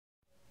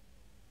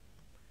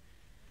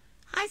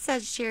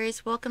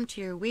Sagittarius, welcome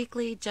to your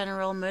weekly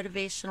general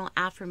motivational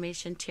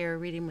affirmation tarot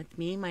reading with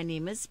me. My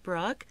name is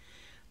Brooke.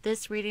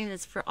 This reading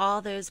is for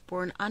all those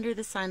born under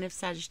the sign of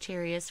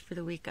Sagittarius for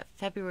the week of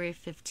February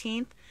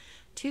 15th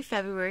to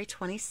February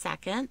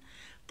 22nd.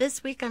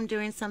 This week I'm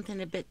doing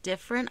something a bit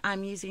different.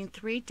 I'm using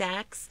 3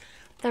 decks,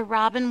 the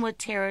Robin Wood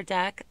Tarot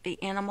deck,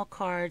 the Animal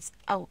cards,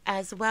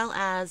 as well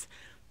as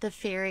the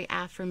Fairy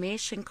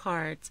Affirmation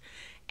cards.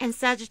 And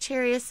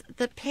Sagittarius,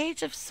 the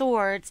Page of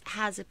Swords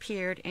has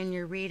appeared in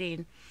your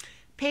reading.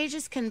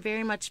 Pages can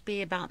very much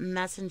be about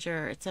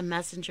messenger. It's a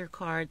messenger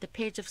card. The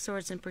Page of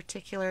Swords in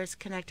particular is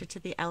connected to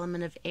the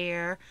element of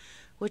air,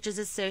 which is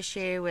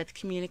associated with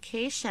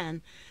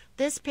communication.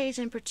 This page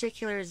in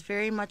particular is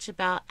very much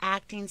about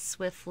acting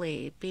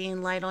swiftly,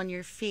 being light on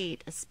your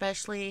feet,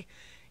 especially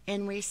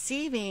in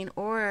receiving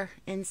or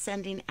in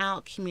sending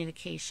out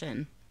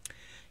communication.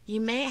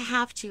 You may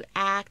have to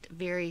act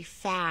very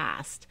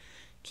fast.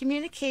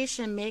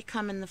 Communication may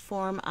come in the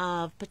form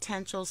of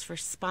potentials for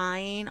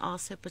spying,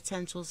 also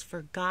potentials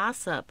for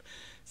gossip.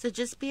 So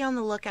just be on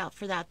the lookout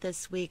for that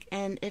this week.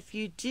 And if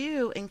you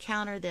do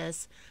encounter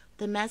this,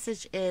 the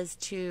message is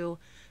to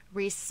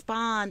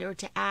respond or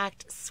to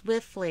act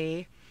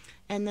swiftly.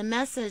 And the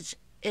message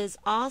is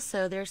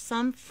also there's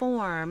some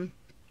form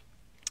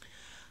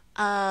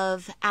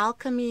of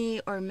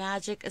alchemy or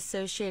magic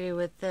associated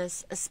with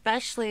this,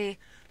 especially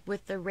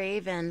with the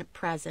raven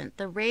present.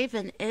 The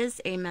raven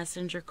is a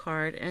messenger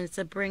card, and it's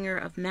a bringer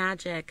of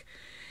magic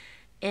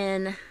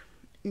in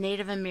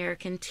Native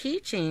American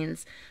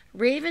teachings.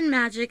 Raven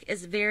magic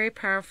is very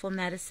powerful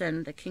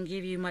medicine that can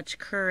give you much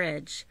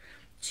courage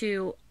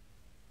to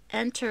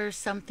enter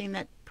something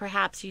that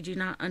perhaps you do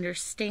not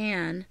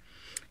understand.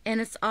 And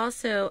it's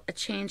also a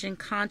change in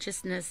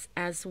consciousness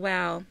as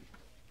well.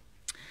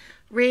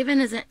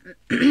 Raven is a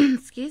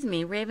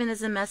Raven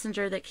is a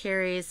messenger that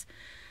carries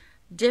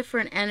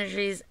different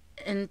energies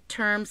in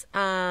terms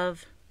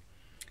of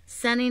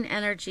sending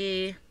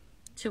energy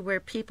to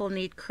where people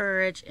need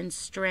courage and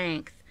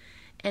strength,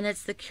 and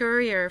it's the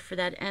courier for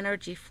that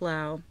energy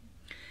flow.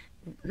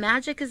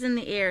 Magic is in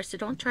the air, so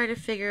don't try to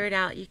figure it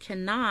out. You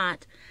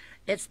cannot.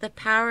 It's the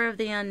power of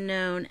the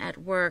unknown at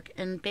work,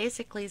 and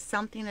basically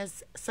something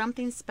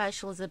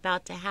special is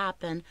about to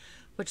happen,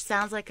 which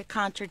sounds like a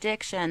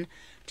contradiction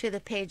to the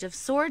Page of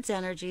Swords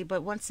energy,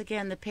 but once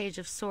again, the Page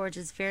of Swords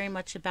is very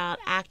much about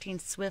acting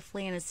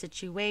swiftly in a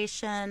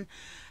situation,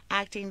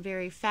 acting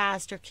very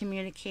fast, or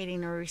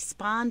communicating or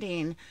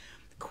responding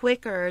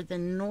quicker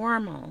than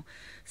normal.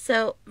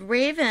 So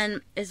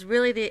Raven is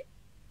really the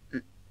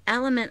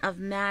element of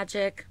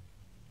magic,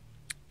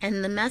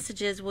 and the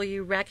message is, will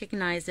you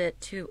recognize it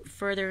to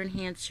further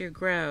enhance your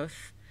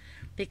growth?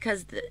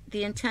 Because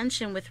the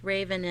intention with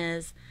Raven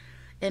is,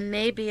 it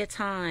may be a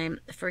time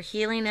for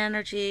healing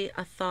energy,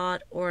 a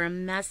thought, or a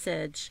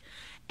message.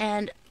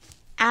 And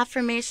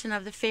affirmation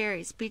of the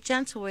fairies, be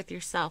gentle with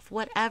yourself.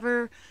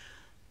 Whatever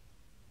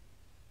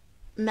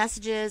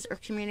messages or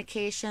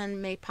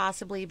communication may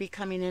possibly be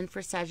coming in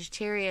for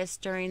Sagittarius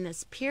during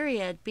this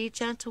period, be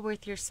gentle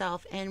with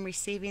yourself in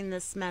receiving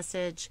this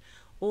message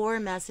or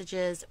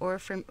messages or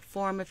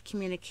form of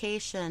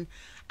communication,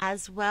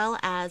 as well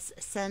as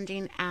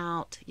sending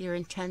out your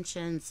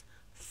intentions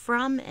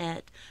from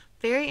it.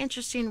 Very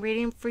interesting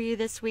reading for you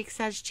this week,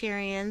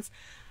 Sagittarians.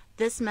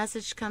 This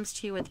message comes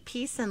to you with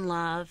peace and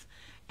love,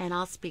 and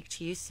I'll speak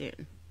to you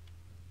soon.